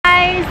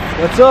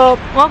What's up?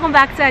 Welcome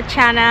back to our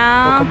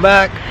channel. Welcome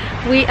back.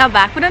 We are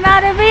back with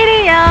another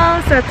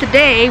video. So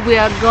today we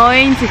are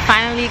going to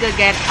finally go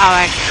get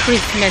our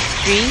Christmas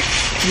tree.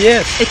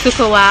 Yes. It took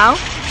a while.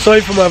 Sorry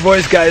for my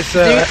voice, guys.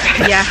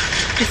 Yeah.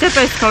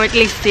 Giuseppe is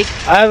currently sick.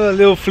 I have a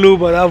little flu,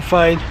 but I'm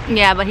fine.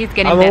 Yeah, but he's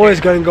getting I'm better. always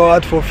going to go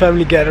out for a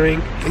family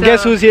gathering. And So-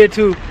 guess who's here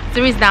too?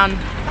 Zuri's down.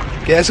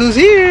 Guess who's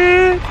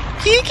here?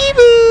 Kiki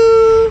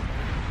Boo!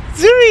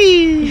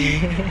 Zuri!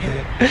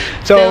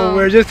 So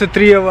we're just the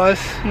three of us.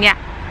 Yeah.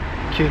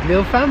 Cute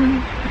little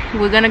family.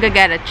 We're gonna go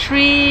get a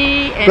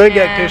tree. And We're going to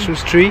get a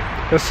Christmas tree.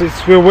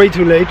 Because we're way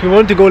too late. We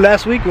wanted to go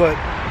last week, but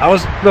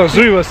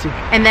Zuri was sick.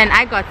 And then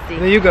I got sick.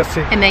 Then you got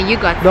sick. And then you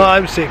got sick. No,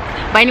 I'm sick.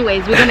 But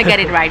anyways, we're gonna get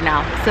it right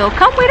now. So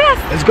come with us.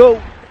 Let's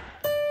go.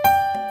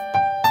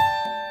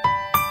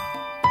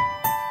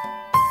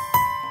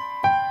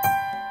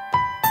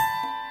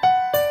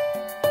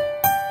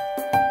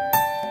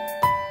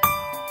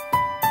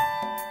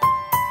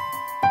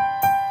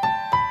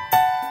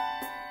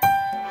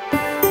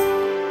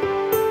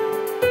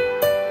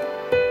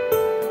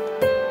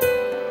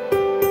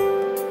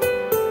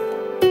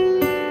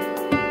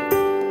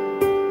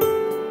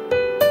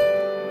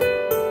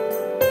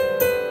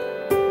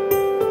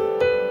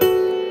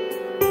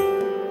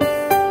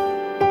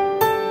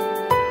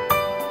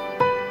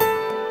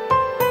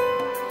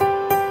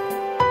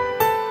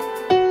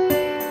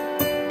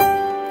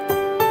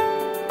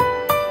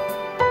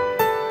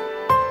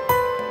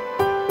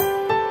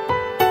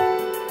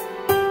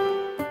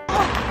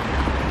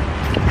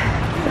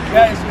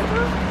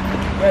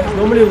 Guys,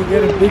 normally we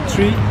get a big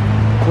tree,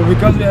 but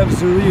because we have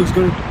Zuri who's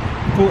going to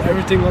pull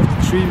everything off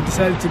the tree, we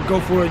decided to go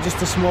for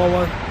just a small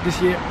one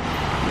this year.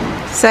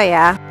 So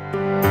yeah.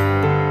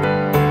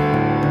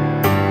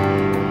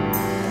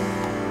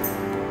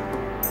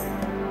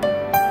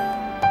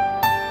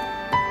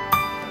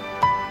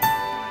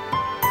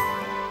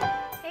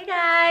 Hey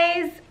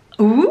guys!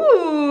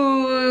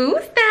 Ooh,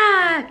 who's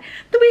that?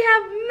 Do we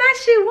have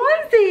matching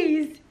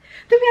onesies?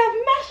 Do we have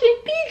matching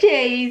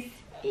PJs?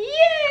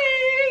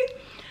 Yay!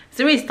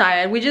 Zuri's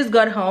tired. We just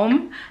got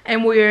home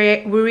and we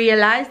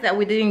realized that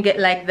we didn't get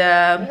like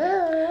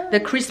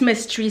the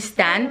Christmas tree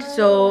stand.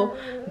 So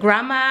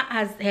grandma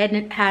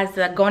has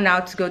gone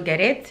out to go get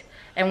it,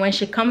 and when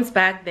she comes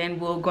back, then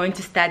we're going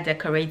to start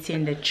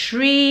decorating the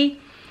tree.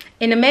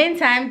 In the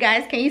meantime,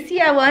 guys, can you see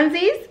our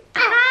onesies?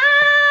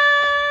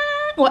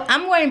 Well,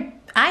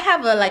 I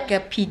have like a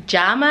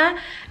pajama,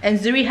 and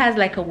Zuri has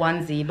like a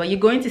onesie, but you're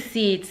going to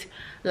see it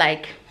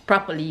like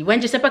properly. When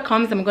Giuseppe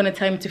comes, I'm gonna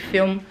tell him to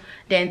film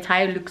the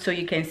entire look so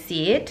you can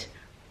see it.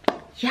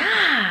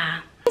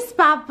 Yeah. Yes,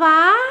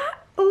 Papa.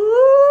 Ooh.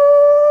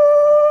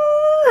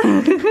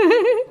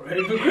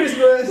 Ready for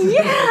Christmas?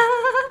 Yeah.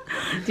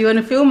 Do you want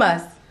to film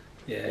us?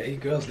 Yeah, you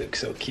girls look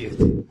so cute.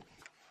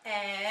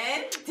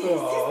 And this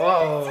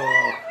Oh,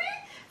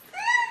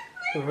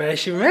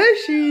 Rashi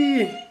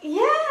Rashi.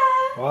 yeah.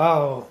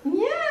 Wow,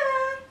 Yeah.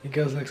 you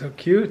girls look so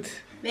cute.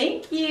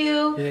 Thank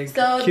you. Yeah,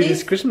 So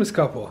cutest Christmas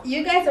couple.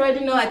 you guys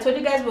already know, I told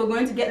you guys we're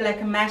going to get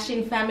like a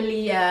matching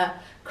family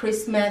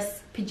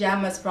Christmas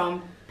pajamas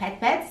from Pet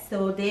Pets.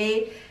 So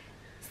they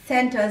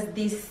sent us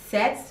these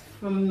sets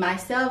from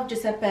myself,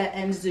 Giuseppe,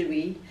 and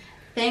Zuri.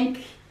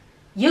 Thank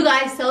you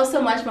guys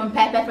so much from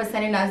Pet Pet for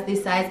sending us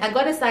this size. I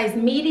got a size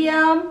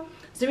medium.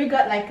 Zuri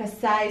got like a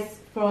size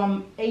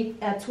from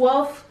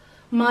 12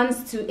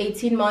 months to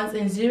 18 months,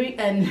 and Zuri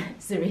and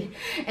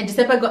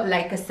Giuseppe got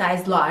like a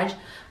size large.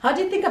 How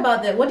do you think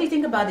about what do you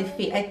think about the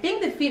feet? I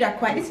think the feet are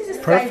quite, this is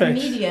a size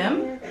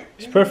medium.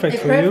 It's perfect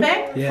It's for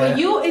perfect. you. Yeah. For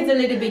you, it's a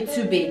little bit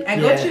too big. I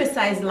got you a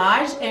size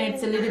large, and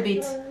it's a little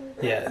bit,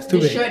 Yeah, it's too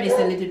the big. shirt is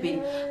a little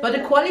bit. But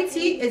the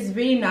quality is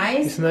really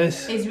nice. It's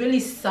nice. It's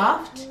really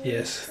soft.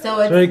 Yes. So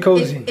it's very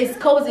cozy. It's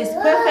cozy. It's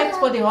perfect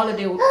for the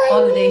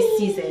holiday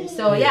season.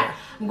 So yeah,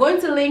 I'm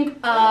going to link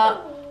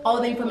all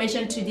the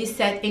information to this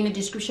set in the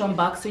description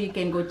box so you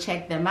can go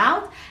check them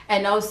out,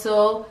 and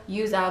also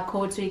use our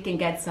code so you can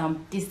get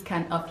some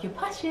discount off your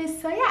purchase.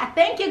 So yeah,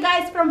 thank you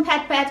guys from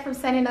Pet Pet for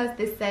sending us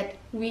this set.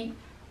 We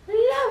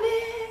love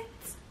it.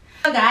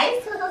 So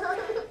guys,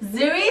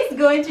 Zuri is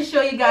going to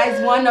show you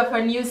guys one of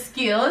her new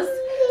skills.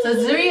 So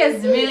Zuri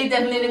has really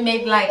definitely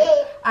made like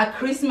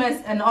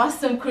an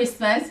awesome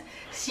Christmas.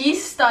 She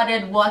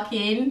started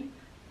walking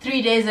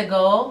 3 days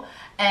ago,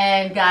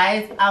 and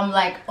guys, I'm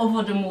like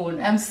over the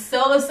moon. I'm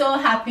so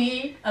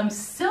happy. I'm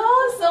so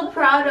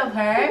proud of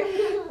her.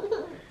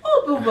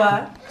 Oh,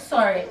 Booba.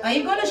 Sorry. Are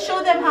you gonna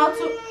show them how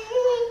to?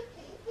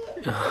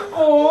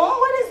 Oh,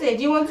 what is it?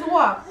 Do you want to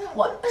walk?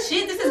 What? This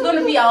is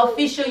gonna be our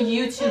official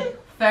YouTube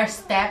first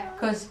step,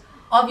 because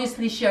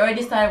obviously she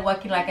already started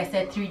walking, like I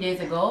said, 3 days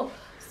ago.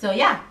 So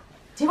yeah.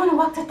 Do you want to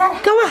walk to Dada?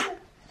 Come on.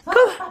 Walk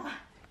Come to Papa.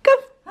 Come.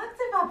 Walk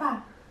to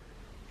Papa.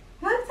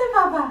 Walk to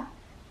Papa.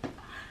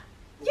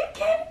 You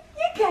can.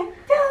 Do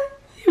it.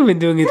 You've been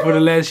doing it for the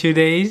last few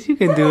days. You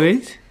can do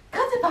it.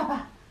 Come to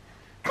Papa.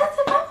 Come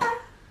to Papa.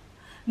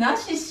 Now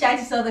she's shy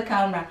to show the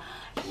camera.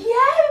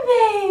 Yeah,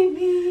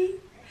 baby.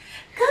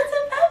 Come to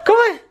Papa. Come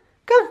on.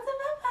 Come. Come to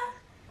Papa.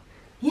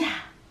 Yeah.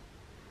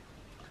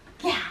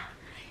 Yeah.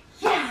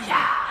 Yeah.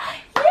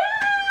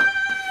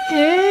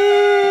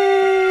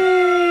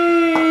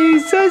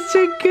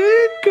 such a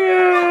good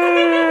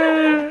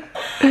girl.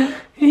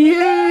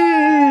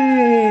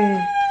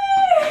 Yeah.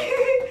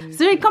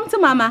 Zuri, come to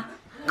mama.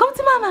 Come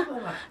to mama.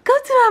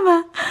 Come to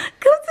mama.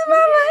 Come to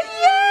mama.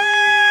 Yeah.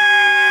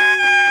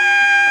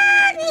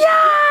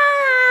 Yeah.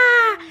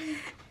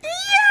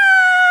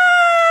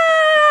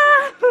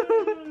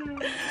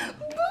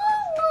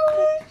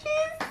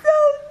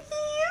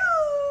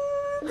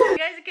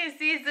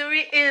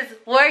 Zuri is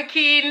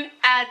working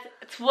at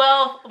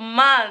 12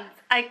 months.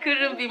 I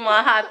couldn't be more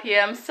happier.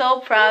 I'm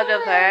so proud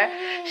of her.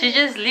 She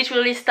just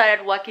literally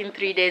started working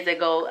 3 days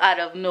ago out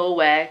of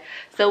nowhere.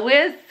 So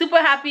we're super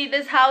happy.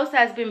 This house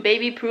has been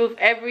baby proof.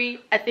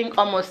 I think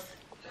almost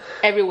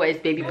everywhere is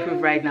baby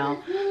proof right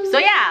now. So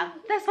yeah,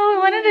 that's what we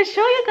wanted to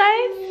show you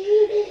guys.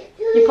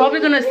 You're probably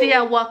gonna see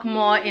her work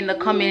more in the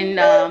coming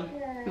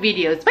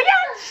videos. But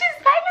yeah, she's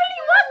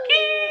finally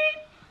working.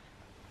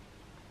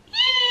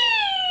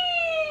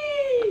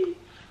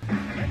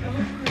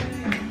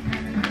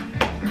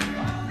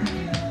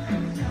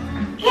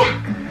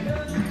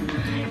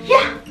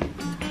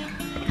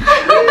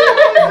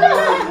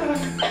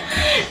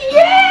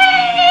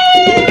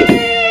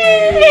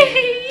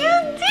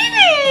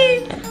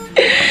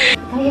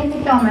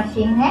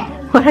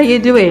 What are you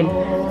doing?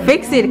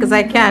 Fix it, because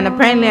I can.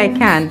 Apparently I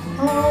can.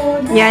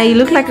 Yeah, you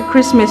look like a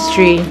Christmas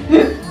tree.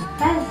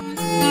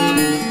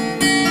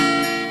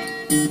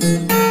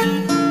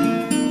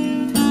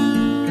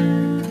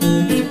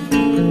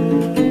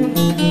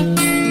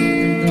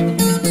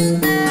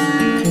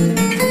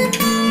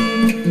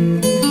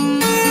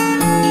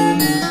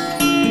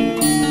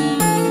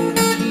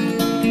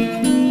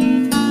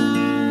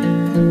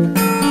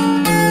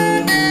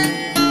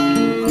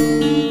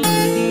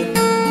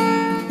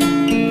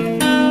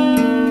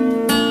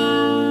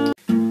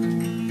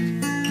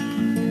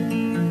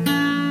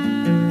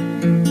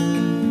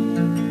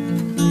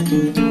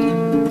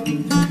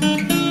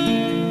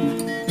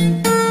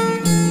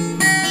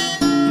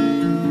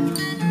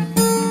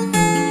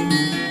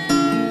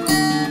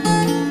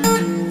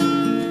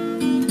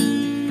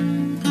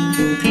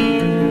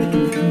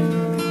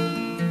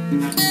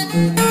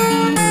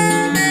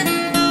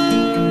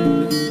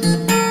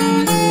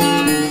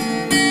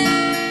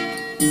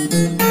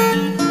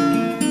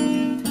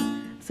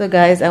 So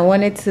guys, I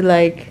wanted to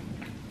like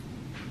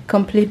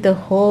complete the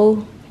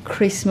whole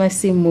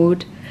Christmassy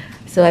mood,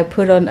 so I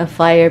put on a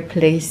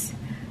fireplace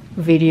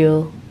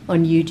video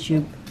on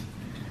YouTube,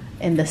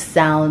 and the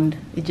sound,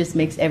 it just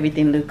makes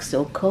everything look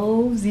so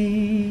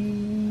cozy.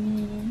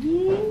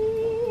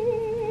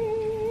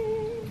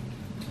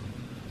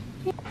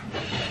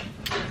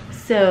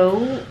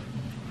 So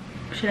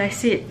should I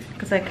sit?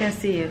 Because I can't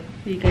see you.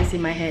 You can see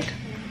my head.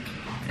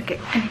 Okay,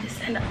 I need to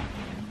stand up.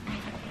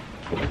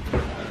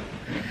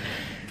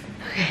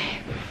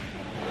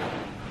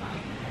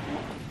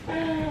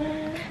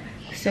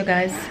 So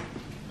guys,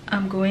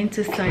 I'm going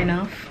to sign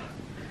off.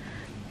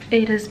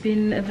 It has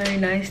been a very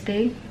nice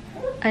day.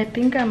 I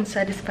think I'm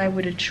satisfied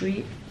with the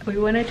tree. We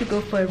wanted to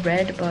go for a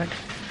red, but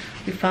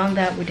we found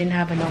that we didn't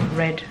have enough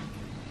red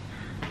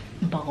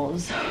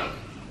balls.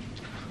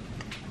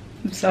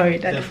 I'm sorry,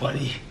 They're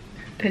funny.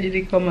 That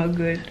didn't come out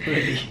good.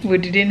 Really? We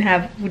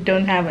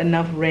don't have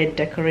enough red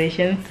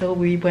decoration, so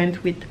we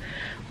went with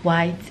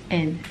white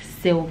and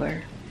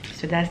silver.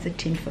 So that's the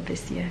theme for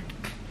this year.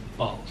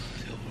 Balls,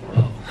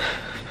 silver balls.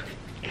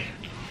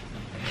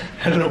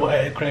 I don't know why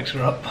it cracks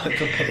her up, but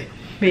it's okay.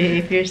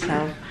 Behave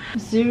yourself.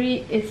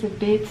 Zuri is a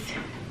bit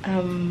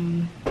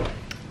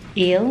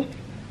ill.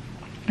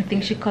 I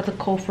think she caught a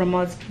cold from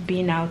us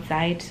being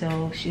outside,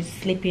 so she's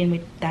sleeping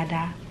with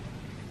Dada.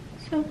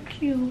 So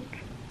cute.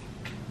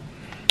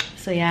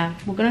 So yeah,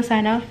 we're gonna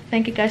sign off.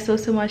 Thank you guys so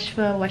much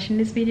for watching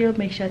this video.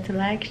 Make sure to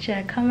like,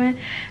 share, comment,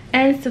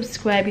 and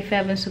subscribe if you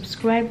haven't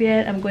subscribed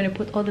yet. I'm going to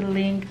put all the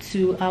link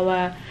to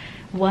our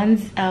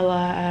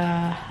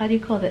how do you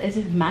call it? Is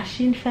it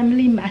mashing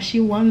family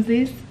mashing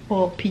onesies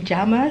or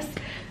pajamas?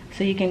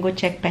 So you can go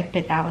check Pet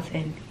out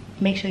and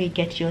make sure you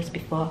get yours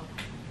before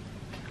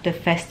the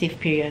festive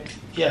period.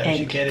 Yeah, you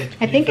should get it.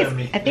 I think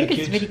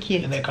it's really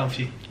cute. And they're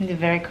comfy. They're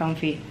very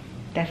comfy.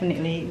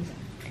 Definitely is.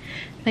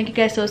 Thank you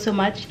guys so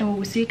much, and we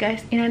will see you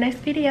guys in our next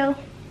video.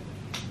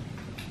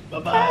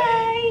 Bye-bye.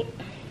 Bye.